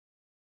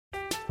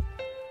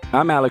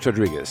I'm Alex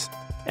Rodriguez.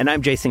 And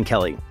I'm Jason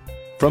Kelly.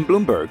 From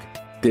Bloomberg,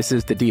 this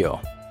is The Deal.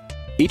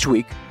 Each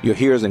week, you'll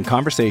hear us in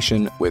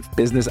conversation with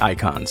business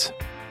icons.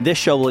 This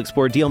show will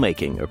explore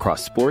deal-making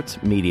across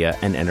sports, media,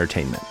 and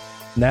entertainment.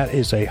 That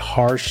is a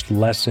harsh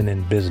lesson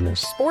in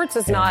business. Sports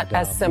is not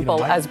as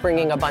simple as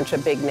bringing a bunch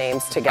of big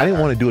names together. I didn't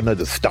want to do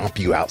another stomp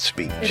you out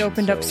speech. It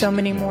opened up so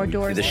many more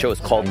doors. The show is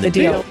called The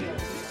Deal.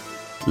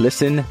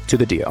 Listen to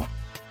The Deal.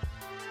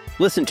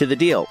 Listen to The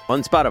Deal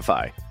on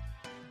Spotify.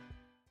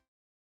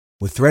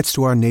 With threats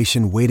to our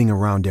nation waiting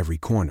around every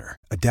corner,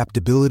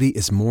 adaptability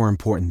is more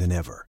important than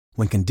ever.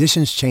 When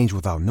conditions change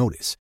without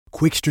notice,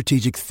 quick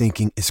strategic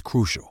thinking is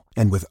crucial.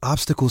 And with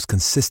obstacles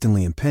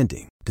consistently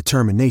impending,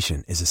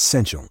 determination is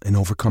essential in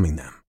overcoming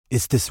them.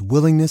 It's this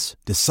willingness,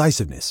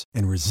 decisiveness,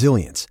 and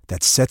resilience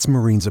that sets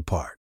Marines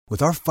apart.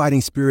 With our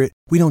fighting spirit,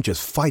 we don't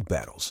just fight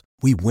battles,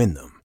 we win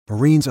them.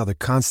 Marines are the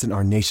constant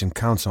our nation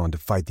counts on to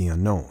fight the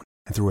unknown.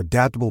 And through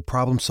adaptable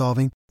problem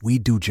solving, we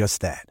do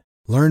just that.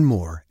 Learn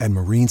more at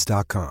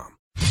marines.com.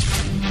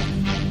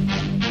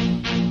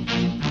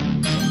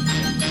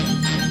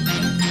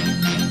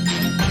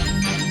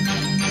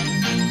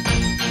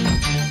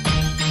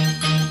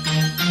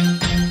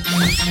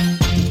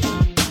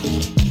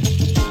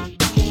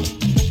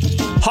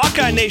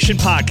 Hawkeye Nation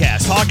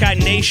podcast,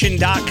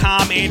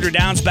 HawkeyeNation.com. Andrew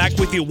Downs back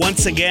with you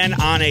once again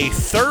on a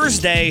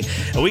Thursday.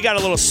 We got a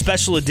little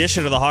special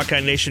edition of the Hawkeye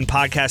Nation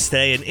podcast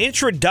today, an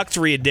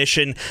introductory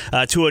edition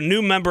to a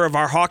new member of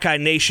our Hawkeye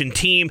Nation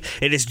team.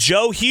 It is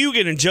Joe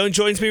Hugan, and Joe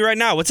joins me right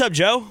now. What's up,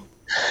 Joe?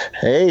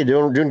 Hey,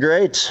 doing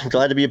great.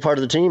 Glad to be a part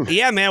of the team.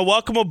 Yeah, man,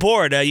 welcome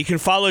aboard. You can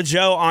follow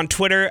Joe on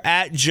Twitter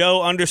at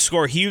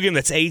Joe_Hugan.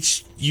 That's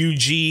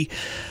H-U-G.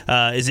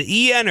 Is it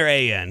E-N or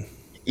A-N?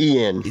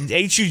 Ian.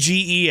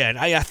 H-U-G-E-N.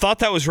 I thought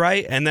that was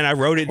right, and then I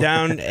wrote it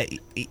down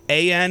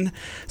A-N,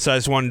 so I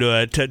just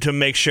wanted to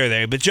make sure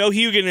there. But Joe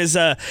Hugan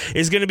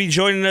is going to be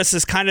joining us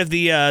as kind of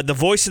the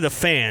voice of the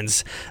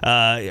fans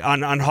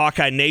on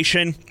Hawkeye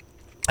Nation.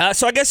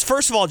 So I guess,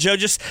 first of all, Joe,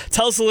 just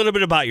tell us a little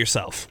bit about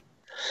yourself.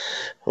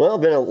 Well,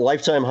 I've been a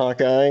lifetime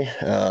Hawkeye.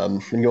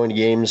 Been going to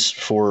games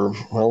for,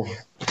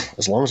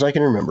 as long as I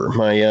can remember.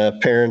 My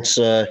parents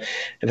have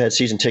had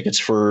season tickets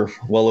for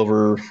well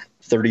over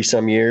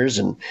 30-some years,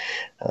 and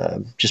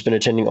just been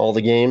attending all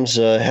the games.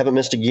 Haven't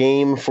missed a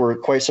game for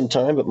quite some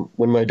time, but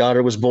when my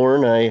daughter was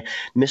born, I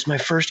missed my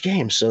first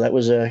game. So that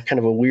was a kind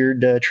of a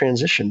weird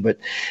transition, but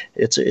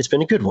it's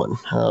been a good one.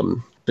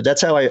 But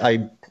that's how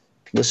I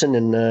listen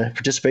and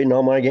participate in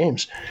all my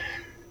games.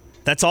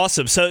 That's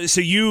awesome. So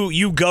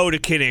you go to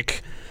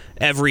Kinnick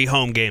every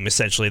home game,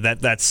 essentially.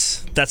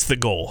 That's the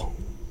goal.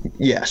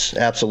 Yes,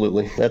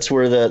 absolutely. That's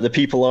where the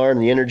people are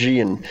and the energy,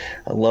 and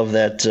I love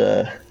that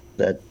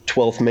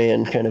 12th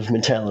man kind of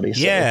mentality.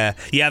 So. Yeah.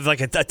 You have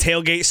like a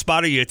tailgate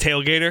spot? Are you a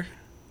tailgater?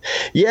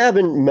 Yeah, I've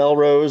been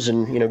Melrose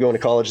and, going to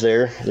college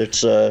there.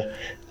 It's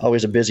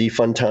always a busy,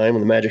 fun time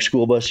when the Magic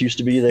School Bus used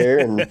to be there,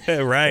 and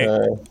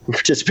right.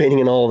 Participating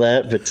in all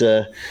that. But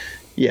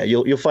yeah,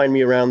 you'll find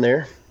me around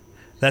there.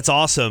 That's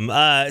awesome.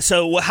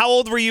 So how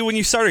old were you when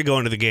you started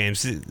going to the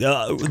games,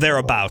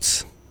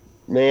 thereabouts?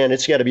 Man,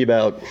 it's got to be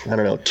about,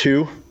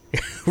 2.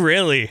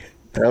 Really?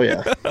 Oh,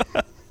 yeah.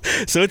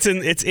 So it's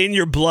in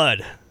your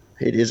blood.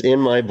 It is in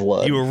my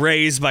blood. You were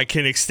raised by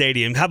Kinnick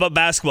Stadium. How about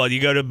basketball? Do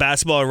you go to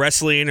basketball or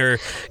wrestling or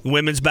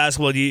women's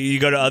basketball? Do you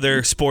go to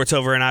other sports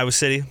over in Iowa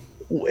City?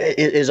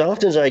 As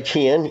often as I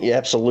can, yeah,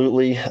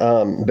 absolutely.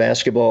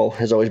 Basketball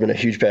has always been a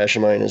huge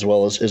passion of mine, as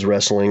well as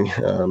wrestling.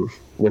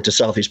 Went to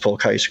Southeast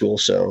Polk High School,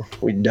 so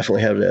we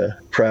definitely have a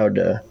proud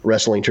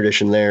wrestling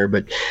tradition there.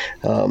 But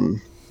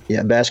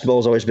yeah, basketball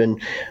has always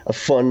been a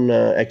fun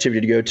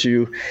activity to go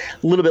to.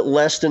 A little bit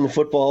less than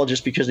football,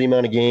 just because of the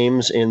amount of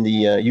games, and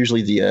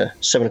usually the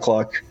 7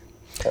 o'clock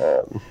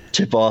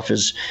tip-off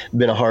has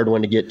been a hard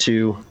one to get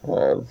to,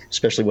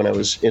 especially when I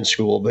was in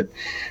school. But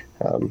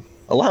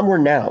a lot more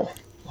now.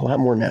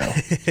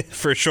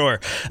 For sure.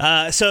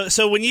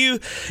 So when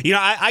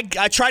I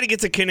try to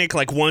get to Kinnick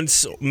like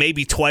once,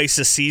 maybe twice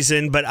a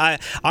season, but I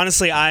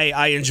honestly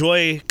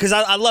enjoy, because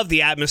I love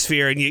the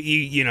atmosphere, and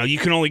you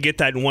can only get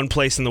that in one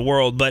place in the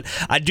world, but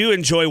I do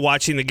enjoy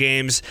watching the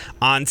games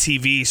on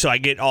TV, so I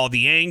get all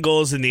the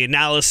angles and the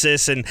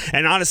analysis, and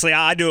honestly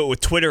I do it with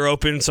Twitter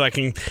open, so I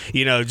can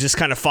just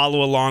kind of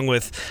follow along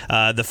with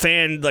the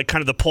fan, like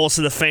kind of the pulse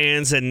of the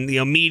fans and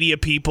media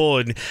people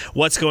and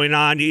what's going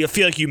on. You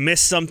feel like you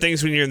miss some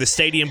things when you're in the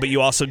stadium, but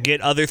you also get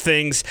other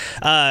things.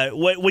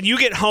 When you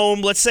get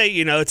home, let's say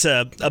it's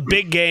a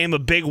big game, a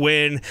big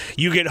win,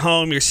 you get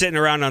home, you're sitting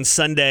around on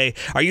Sunday,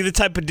 are you the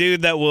type of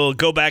dude that will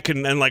go back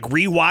and like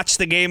rewatch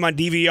the game on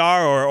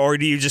DVR, or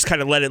do you just kind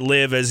of let it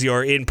live as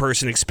your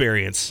in-person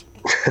experience?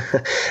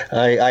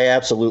 I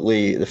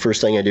absolutely, the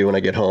first thing I do when I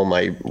get home,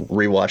 I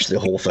rewatch the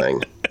whole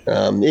thing.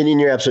 And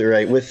you're absolutely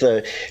right. With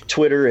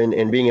Twitter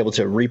and being able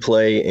to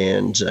replay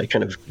and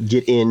kind of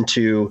get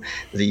into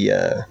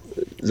the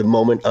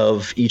moment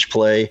of each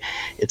play,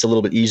 it's a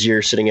little bit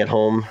easier sitting at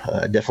home,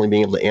 definitely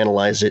being able to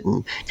analyze it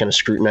and kind of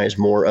scrutinize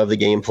more of the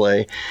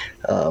gameplay.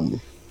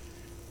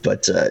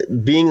 But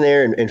being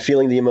there and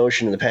feeling the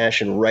emotion and the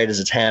passion right as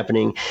it's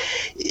happening,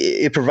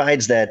 it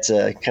provides that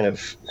kind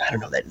of,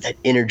 that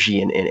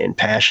energy and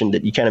passion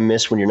that you kind of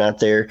miss when you're not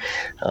there.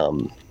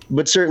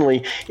 But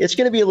certainly it's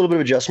going to be a little bit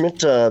of adjustment,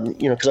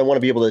 because I want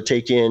to be able to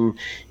take in,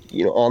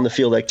 on the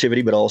field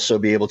activity, but also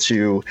be able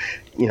to,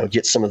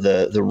 get some of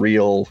the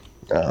real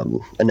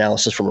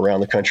analysis from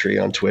around the country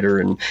on Twitter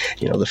and,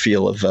 the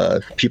feel of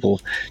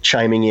people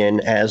chiming in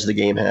as the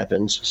game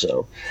happens.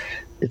 So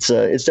it's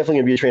definitely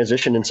going to be a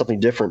transition and something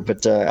different,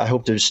 but I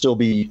hope to still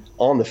be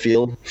on the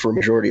field for a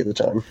majority of the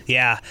time.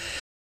 Yeah.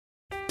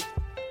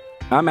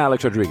 I'm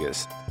Alex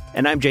Rodriguez.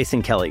 And I'm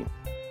Jason Kelly.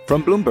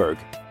 From Bloomberg,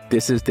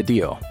 this is The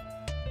Deal.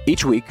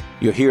 Each week,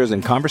 you'll hear us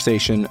in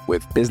conversation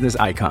with business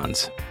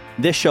icons.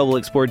 This show will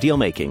explore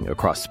deal-making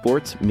across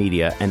sports,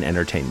 media, and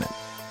entertainment.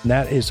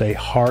 That is a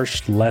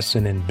harsh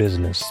lesson in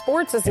business.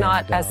 Sports is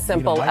not as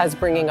simple as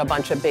bringing a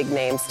bunch of big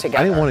names together.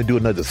 I didn't want to do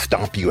another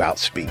stomp you out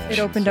speech. It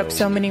opened up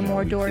so many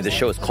more doors. The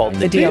show is called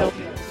The Deal.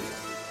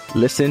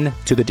 Listen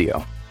to The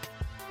Deal.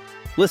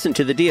 Listen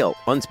to The Deal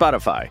on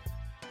Spotify.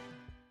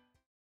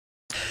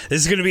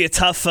 This is going to be a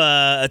tough.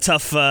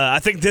 I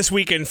think this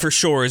weekend for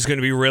sure is going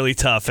to be really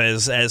tough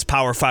as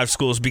Power 5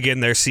 schools begin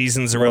their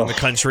seasons around the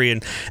country,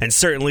 and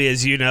certainly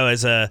as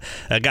as a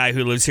guy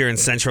who lives here in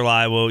Central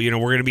Iowa, we're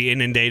going to be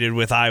inundated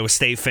with Iowa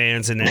State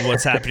fans and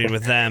what's happening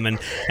with them,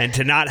 and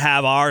to not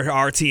have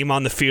our team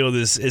on the field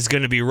is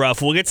going to be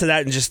rough. We'll get to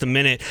that in just a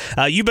minute.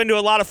 You've been to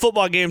a lot of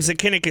football games at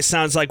Kinnick, it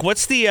sounds like.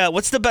 What's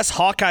the best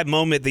Hawkeye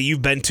moment that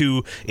you've been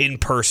to in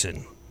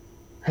person?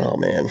 Oh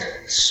man,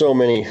 so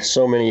many.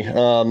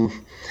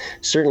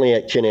 Certainly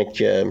at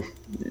Kinnick,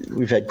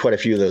 we've had quite a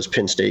few of those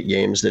Penn State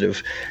games that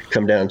have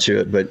come down to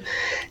it. But,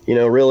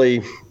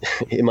 really,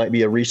 it might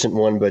be a recent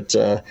one, but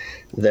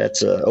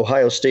that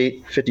Ohio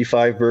State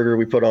 55 burger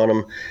we put on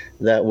them,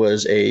 that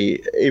was a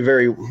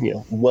very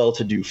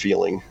well-to-do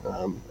feeling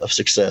of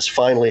success.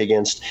 Finally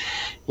against,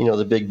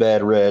 the big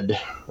bad red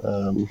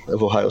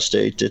of Ohio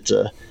State.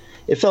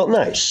 It felt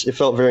nice. It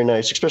felt very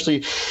nice,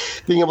 especially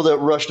being able to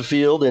rush the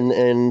field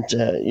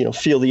and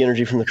feel the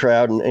energy from the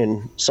crowd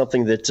and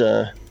something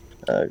that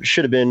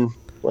should have been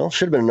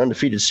an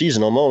undefeated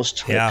season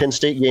almost. Yeah. The Penn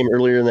State game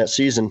earlier in that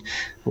season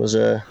was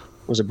a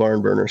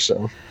barn burner.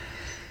 So.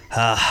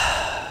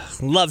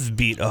 Love to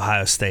beat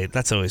Ohio State.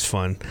 That's always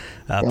fun.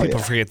 People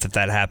forget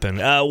that happened.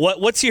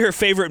 What's your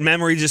favorite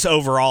memory just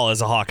overall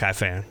as a Hawkeye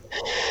fan?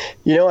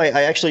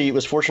 I actually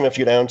was fortunate enough to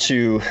go down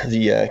to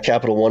the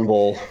Capital One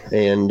Bowl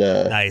and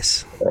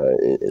nice.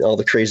 All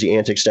the crazy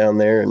antics down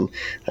there. And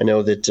I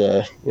know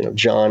that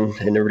John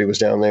and everybody was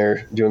down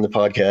there doing the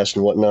podcast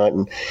and whatnot.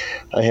 And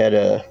I had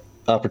a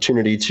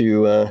opportunity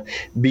to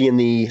be in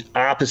the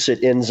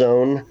opposite end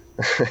zone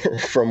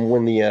from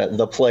when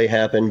the play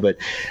happened, but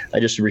I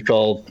just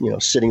recall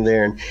sitting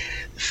there and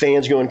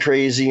fans going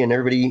crazy and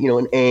everybody in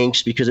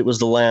angst because it was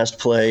the last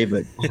play,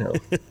 but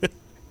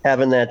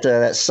having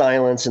that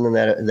silence and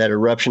then that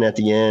eruption at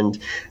the end,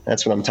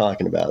 that's what I'm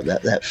talking about,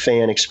 that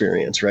fan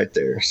experience right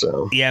there.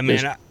 So yeah,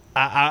 man,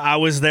 I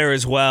was there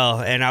as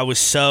well, and I was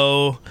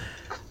so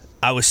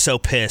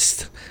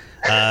pissed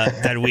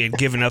that we had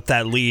given up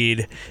that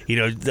lead.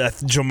 That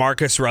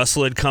Jamarcus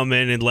Russell had come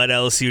in and led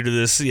LSU to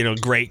this,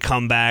 great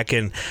comeback.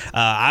 And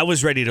I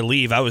was ready to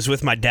leave. I was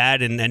with my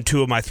dad and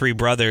two of my three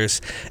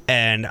brothers.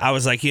 And I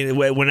was like, when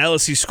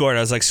LSU scored,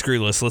 I was like,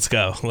 screw this, let's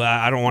go.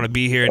 I don't want to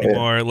be here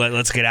anymore.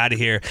 Let's get out of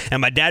here.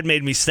 And my dad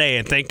made me stay,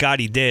 and thank God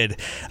he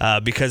did,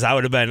 because I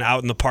would have been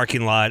out in the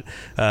parking lot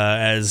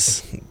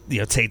as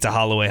Tate to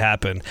Holloway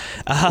happened.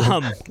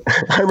 I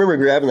remember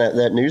grabbing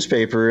that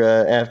newspaper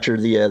after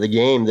the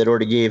game that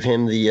already gave him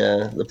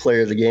the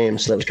player of the game,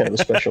 so that was kind of a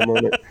special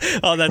moment.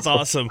 Oh, that's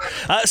awesome.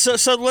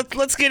 So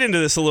let's get into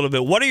this a little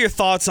bit. What are your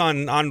thoughts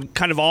on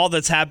kind of all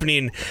that's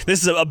happening?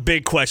 This is a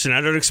big question.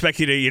 I don't expect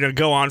you to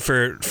go on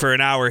for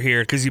an hour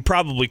here, because you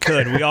probably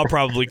could. We all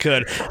probably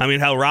could. I mean,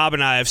 how Rob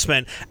and I have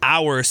spent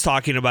hours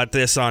talking about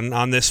this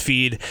on this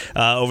feed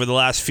over the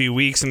last few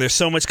weeks, and there's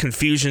so much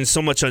confusion,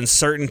 so much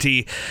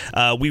uncertainty.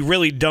 We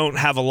really don't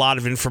have a lot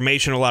of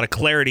information, a lot of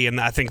clarity, and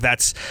I think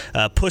that's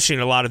pushing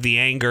a lot of the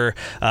anger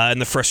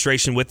and the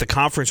frustration with the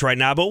conference right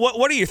now. But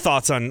what are your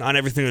thoughts on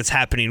everything that's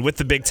happening with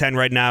the Big Ten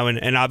right now,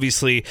 and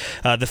obviously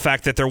the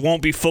fact that there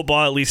won't be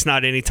football, at least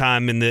not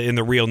anytime in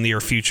the real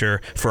near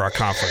future for our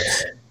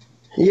conference?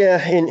 Yeah,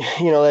 and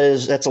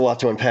that's a lot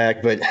to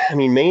unpack, but I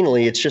mean,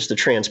 mainly it's just the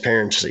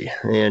transparency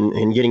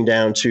and getting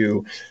down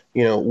to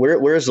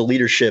where is the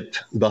leadership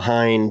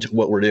behind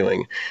what we're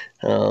doing.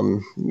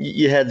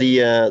 You had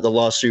the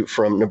lawsuit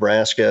from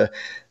Nebraska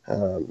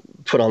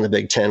put on the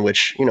Big Ten,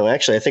 which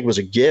actually I think was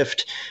a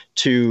gift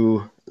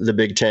to the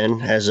Big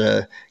Ten as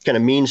a kind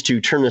of means to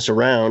turn this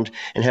around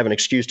and have an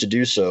excuse to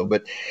do so.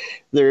 But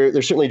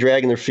they're certainly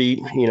dragging their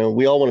feet.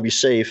 We all want to be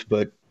safe,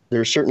 but there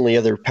are certainly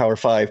other Power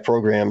 5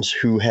 programs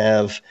who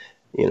have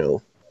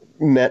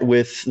met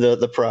with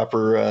the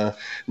proper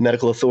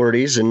medical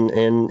authorities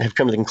and have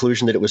come to the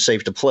conclusion that it was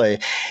safe to play.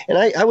 And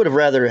I would have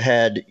rather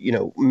had,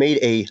 made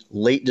a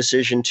late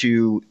decision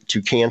to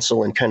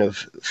cancel and kind of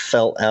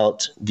felt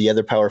out the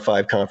other Power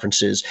 5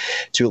 conferences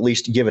to at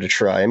least give it a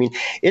try. I mean,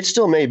 it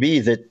still may be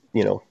that,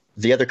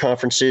 the other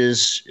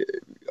conferences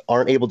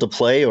aren't able to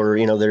play, or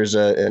there's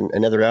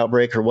another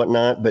outbreak or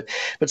whatnot. But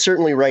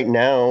certainly right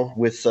now,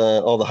 with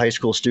all the high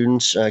school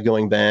students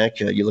going back,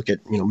 you look at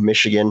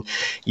Michigan,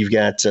 you've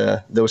got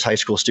those high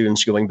school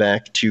students going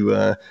back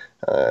to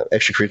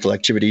extracurricular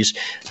activities.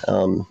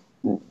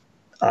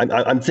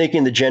 I'm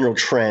thinking the general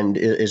trend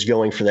is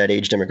going for that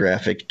age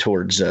demographic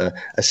towards a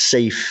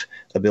safe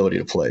ability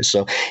to play.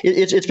 So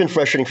it's been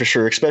frustrating for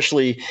sure.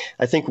 Especially,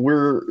 I think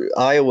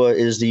Iowa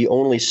is the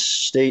only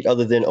state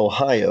other than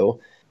Ohio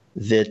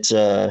that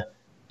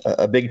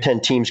a Big Ten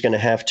team's going to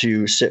have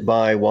to sit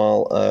by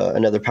while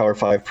another Power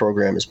 5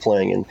 program is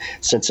playing in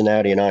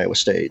Cincinnati and Iowa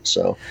State.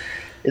 So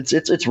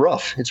it's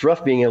rough. It's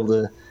rough being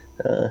able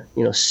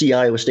to see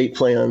Iowa State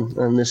play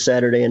on this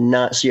Saturday and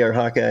not see our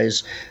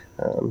Hawkeyes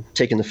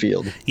taking the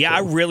field. Yeah, so.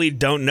 I really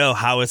don't know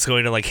how it's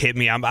going to hit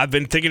me. I've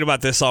been thinking about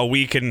this all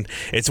week, and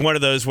it's one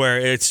of those where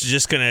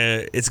it's going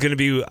to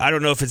be, I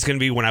don't know if it's going to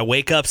be when I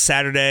wake up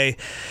Saturday,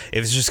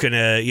 if it's just going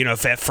to,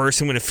 if at first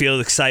I'm going to feel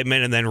the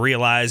excitement and then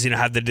realize,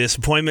 have the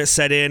disappointment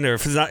set in, or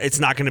if it's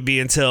not going to be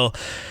until,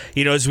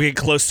 as we get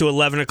close to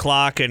 11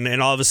 o'clock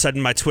and all of a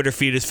sudden my Twitter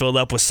feed is filled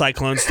up with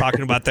Cyclones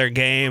talking about their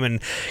game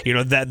and,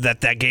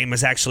 that game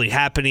is actually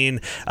happening.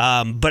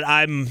 But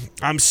I'm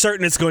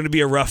certain it's going to be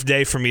a rough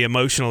day for me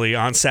emotionally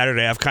on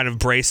Saturday. I've kind of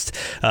braced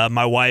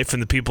my wife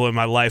and the people in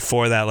my life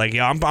for that.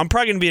 I'm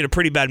probably going to be in a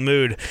pretty bad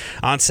mood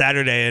on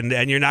Saturday,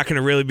 and you're not going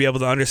to really be able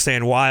to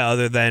understand why,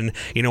 other than,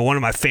 one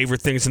of my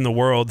favorite things in the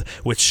world,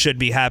 which should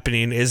be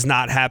happening, is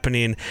not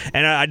happening.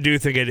 And I do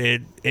think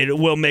it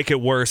will make it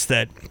worse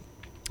that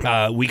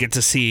we get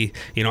to see,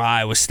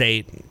 Iowa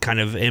State kind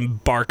of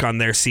embark on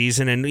their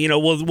season, and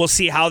we'll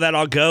see how that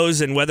all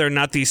goes and whether or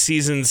not these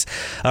seasons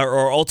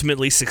are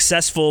ultimately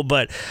successful.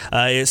 But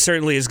it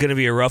certainly is going to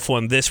be a rough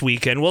one this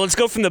weekend. Well, let's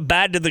go from the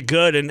bad to the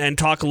good and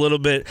talk a little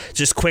bit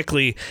just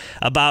quickly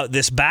about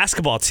this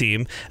basketball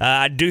team.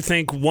 I do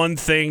think one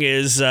thing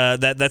is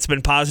that's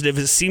been positive.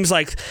 It seems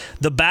like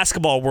the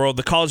basketball world,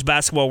 the college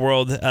basketball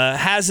world,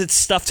 has its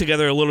stuff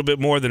together a little bit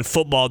more than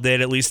football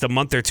did at least a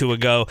month or two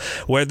ago,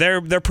 where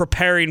they're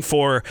preparing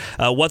for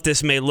what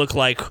this may look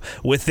like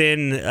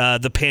within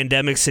the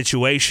pandemic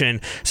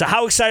situation. So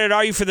how excited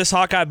are you for this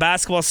Hawkeye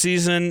basketball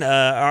season?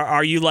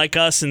 Are you like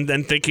us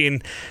and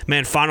thinking,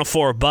 man, Final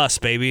Four or bust,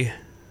 baby?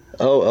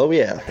 Oh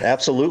yeah,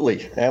 absolutely.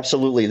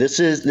 This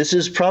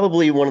is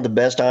probably one of the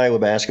best Iowa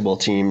basketball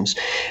teams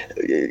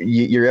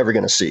you're ever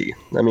going to see.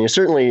 I mean,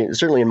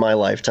 certainly in my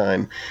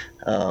lifetime.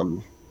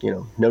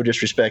 No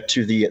disrespect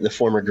to the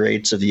former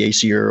greats of the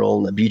A.C. Earl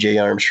and the B.J.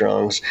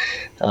 Armstrongs.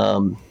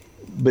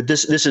 But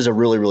this is a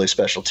really, really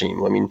special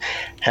team. I mean,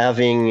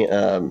 having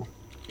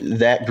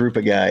that group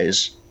of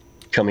guys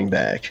coming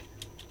back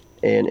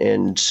and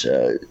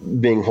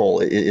being whole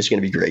is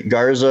going to be great.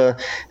 Garza,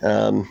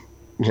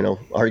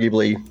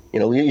 arguably,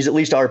 he's at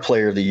least our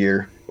player of the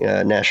year,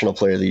 national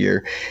player of the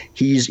year.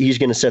 He's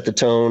going to set the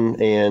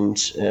tone,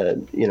 and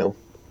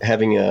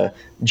having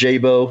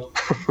J-Bo,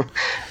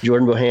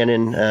 Jordan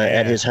Bohannon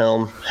at his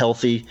helm,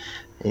 healthy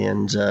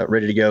and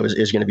ready to go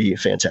is going to be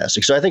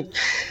fantastic. So I think,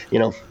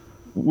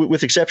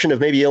 with exception of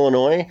maybe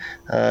Illinois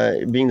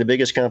being the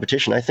biggest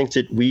competition, I think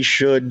that we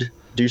should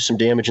do some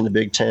damage in the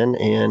Big Ten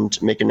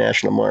and make a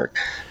national mark.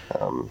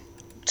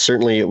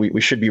 Certainly,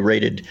 we should be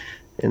rated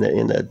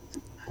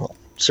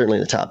certainly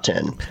in the top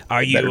 10.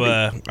 Are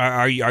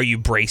you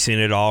bracing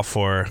it all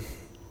for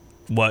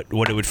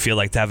what it would feel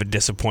like to have a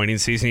disappointing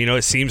season?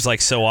 It seems like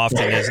so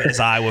often as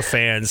Iowa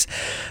fans,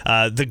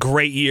 the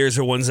great years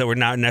are ones that we're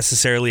not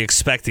necessarily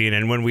expecting,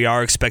 and when we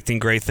are expecting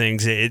great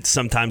things, it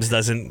sometimes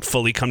doesn't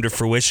fully come to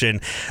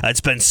fruition. It's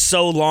been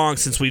so long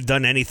since we've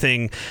done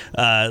anything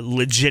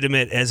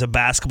legitimate as a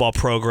basketball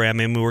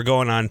program, and we were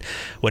going on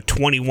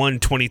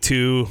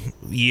 22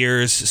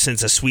 years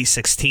since a Sweet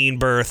 16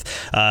 berth.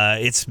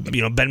 It's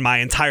been my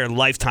entire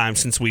lifetime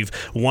since we've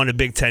won a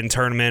Big Ten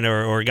tournament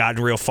or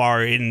gotten real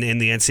far in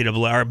the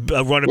NCAA, or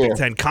run a Big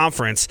Ten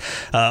conference,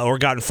 or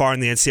gotten far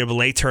in the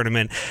NCAA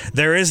tournament.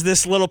 There is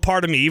this little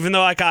part of me, even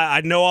though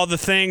I know all the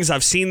things,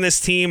 I've seen this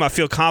team, I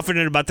feel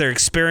confident about their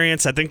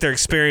experience. I think their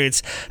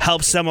experience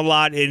helps them a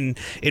lot in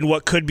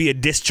what could be a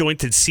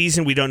disjointed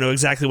season. We don't know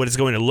exactly what it's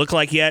going to look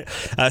like yet.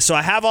 So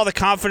I have all the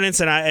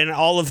confidence and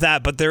all of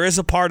that, but there is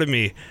a part of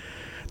me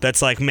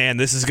that's like, man,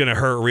 this is going to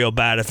hurt real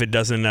bad if it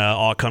doesn't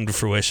all come to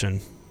fruition.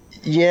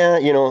 Yeah,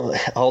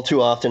 all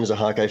too often as a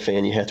Hawkeye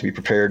fan, you have to be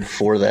prepared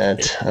for that.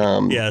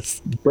 Yes.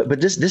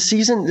 But this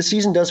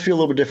season does feel a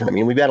little bit different. I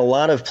mean, we've got a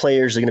lot of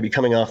players that are going to be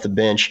coming off the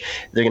bench.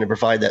 They're going to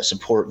provide that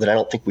support that I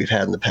don't think we've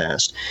had in the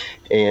past.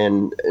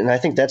 And I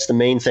think that's the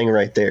main thing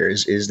right there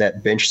is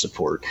that bench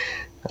support.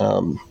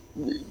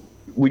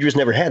 We just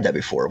never had that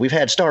before. We've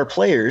had star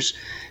players,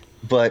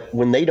 but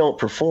when they don't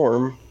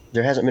perform,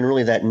 there hasn't been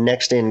really that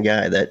next in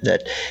guy,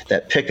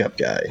 that pickup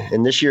guy.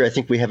 And this year, I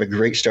think we have a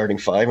great starting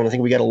five, and I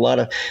think we got a lot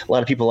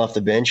of people off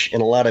the bench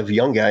and a lot of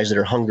young guys that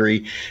are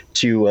hungry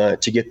to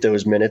get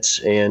those minutes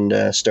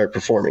and start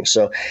performing.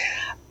 So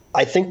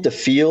I think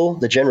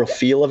the general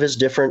feel of it is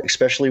different,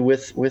 especially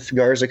with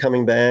Garza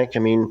coming back. I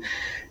mean,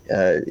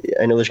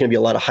 I know there's going to be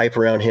a lot of hype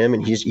around him,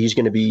 and he's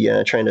going to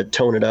be trying to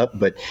tone it up,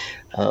 but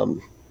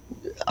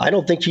I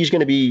don't think he's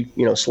going to be,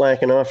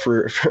 slacking off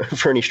for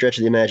any stretch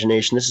of the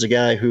imagination. This is a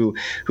guy who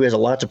has a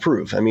lot to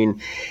prove. I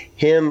mean,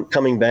 him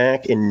coming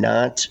back and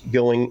not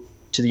going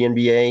to the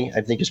NBA,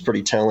 I think is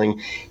pretty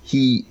telling.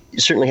 He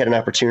certainly had an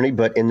opportunity,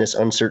 but in this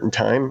uncertain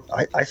time,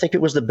 I think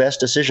it was the best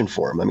decision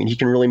for him. I mean, he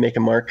can really make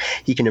a mark.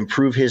 He can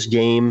improve his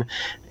game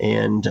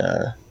and,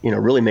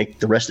 really make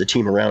the rest of the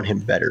team around him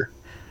better.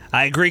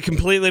 I agree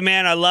completely,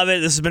 man. I love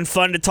it. This has been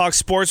fun to talk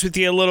sports with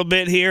you a little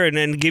bit here and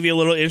then give you a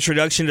little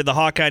introduction to the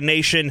Hawkeye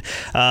Nation.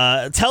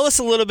 Tell us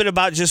a little bit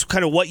about just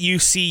kind of what you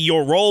see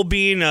your role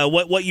being,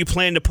 what you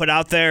plan to put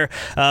out there.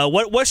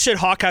 What should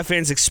Hawkeye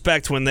fans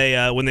expect when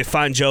they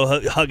find Joe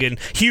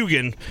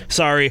Hugan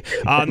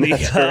on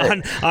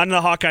the on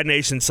the Hawkeye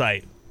Nation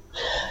site?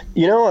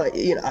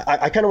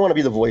 I kind of want to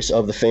be the voice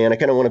of the fan. I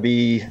kind of want to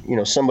be,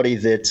 somebody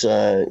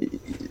that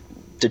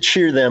to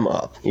cheer them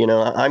up.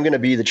 I'm going to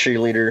be the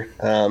cheerleader.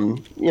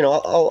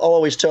 I'll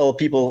always tell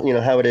people,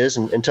 how it is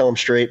and tell them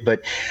straight,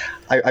 but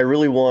I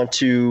really want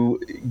to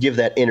give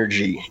that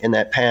energy and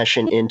that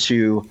passion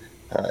into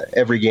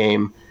every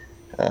game,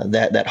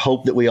 that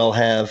hope that we all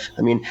have.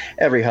 I mean,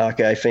 every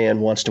Hawkeye fan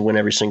wants to win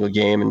every single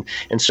game,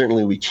 and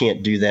certainly we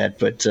can't do that,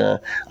 but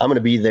I'm going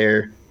to be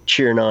there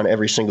cheering on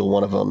every single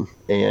one of them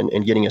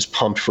and getting us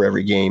pumped for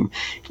every game,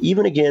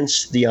 even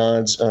against the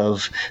odds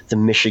of the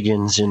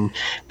Michigans and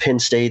Penn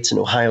States and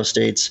Ohio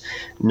States.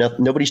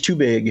 Nobody's too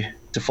big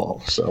to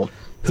fall. So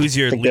that's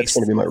going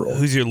to be my role.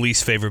 Who's your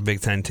least favorite Big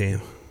Ten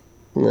team?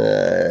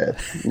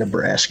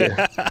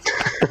 Nebraska.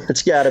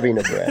 It's got to be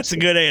Nebraska. It's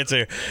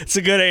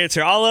a good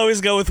answer. I'll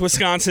always go with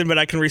Wisconsin, but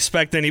I can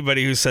respect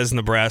anybody who says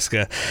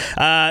Nebraska.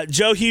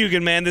 Joe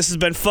Hugan, man, this has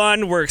been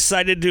fun. We're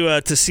excited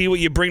to see what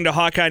you bring to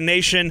Hawkeye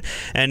Nation,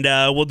 and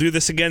we'll do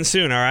this again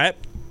soon, all right?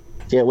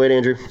 Can't wait,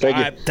 Andrew. Thank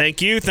you.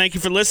 Thank you. Thank you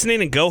for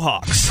listening, and go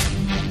Hawks.